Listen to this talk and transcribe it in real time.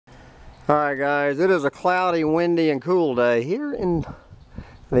Alright guys, it is a cloudy, windy, and cool day here in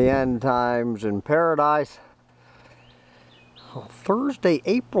the end times in paradise. Thursday,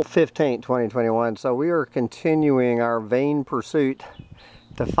 April 15th, 2021. So we are continuing our vain pursuit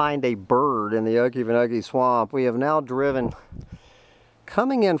to find a bird in the Okefenokee swamp. We have now driven,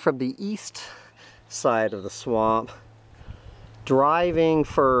 coming in from the east side of the swamp, driving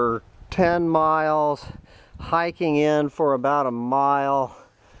for 10 miles, hiking in for about a mile,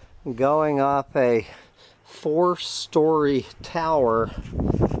 going up a 4-story tower,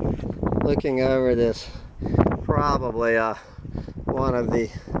 looking over this, probably one of the,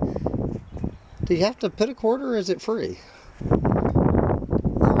 do you have to put a quarter or is it free?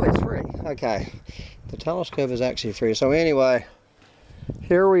 Oh, it's free. Okay. The telescope is actually free. So anyway,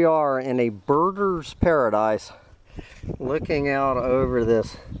 here we are in a birder's paradise, looking out over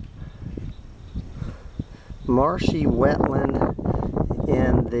this marshy wetland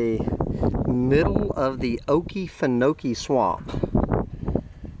in the middle of the Okefenokee swamp.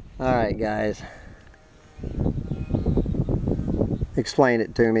 Alright guys, explain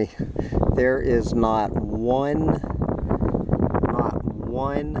it to me. There is not one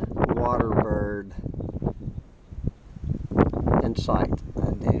water bird in sight.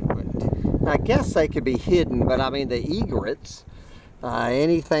 I guess they could be hidden, but I mean the egrets,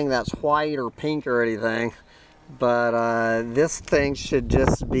 anything that's white or pink or anything, but this thing should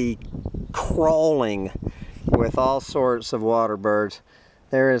just be crawling with all sorts of water birds.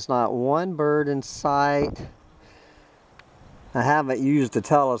 There is not one bird in sight. I haven't used the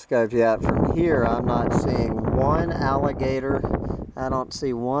telescope yet. From here I'm not seeing one alligator. I don't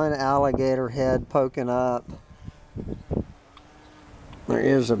see one alligator head poking up. There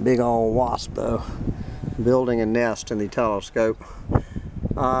is a big old wasp though, building a nest in the telescope.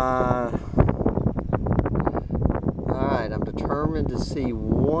 Alright, I'm determined to see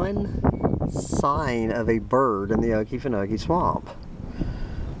one sign of a bird in the Okefenokee swamp.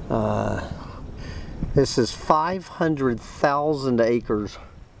 This is 500,000 acres.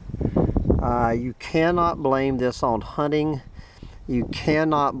 You cannot blame this on hunting. You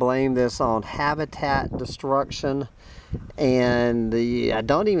cannot blame this on habitat destruction. And I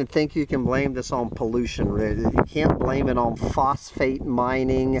don't even think you can blame this on pollution. You can't blame it on phosphate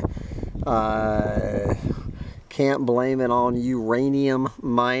mining. Can't blame it on uranium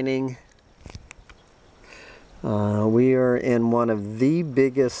mining. We are in one of the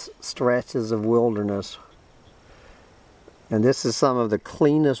biggest stretches of wilderness. And this is some of the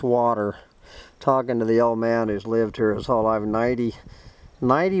cleanest water. Talking to the old man who's lived here his whole life,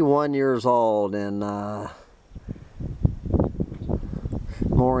 91 years old, and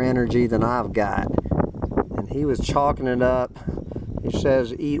more energy than I've got. And he was chalking it up. He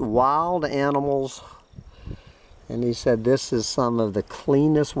says eat wild animals. And he said this is some of the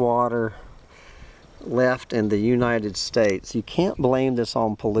cleanest water left in the United States. You can't blame this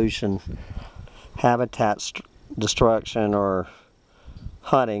on pollution, habitat destruction, or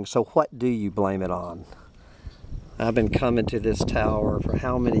hunting. So what do you blame it on? I've been coming to this tower for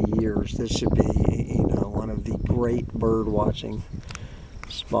how many years? This should be, you know, one of the great bird watching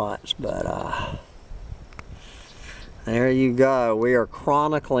spots, but there you go. We are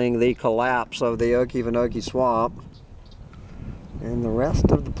chronicling the collapse of the Okefenokee swamp and the rest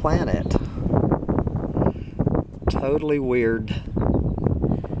of the planet. Totally weird.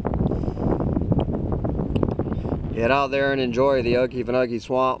 Get out there and enjoy the Okefenokee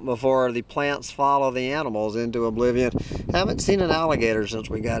swamp before the plants follow the animals into oblivion. Haven't seen an alligator since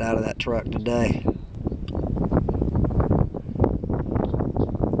we got out of that truck today.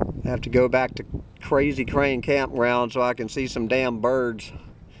 I have to go back to Crazy Crane Campground so I can see some damn birds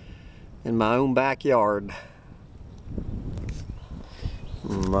in my own backyard.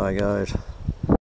 My gosh.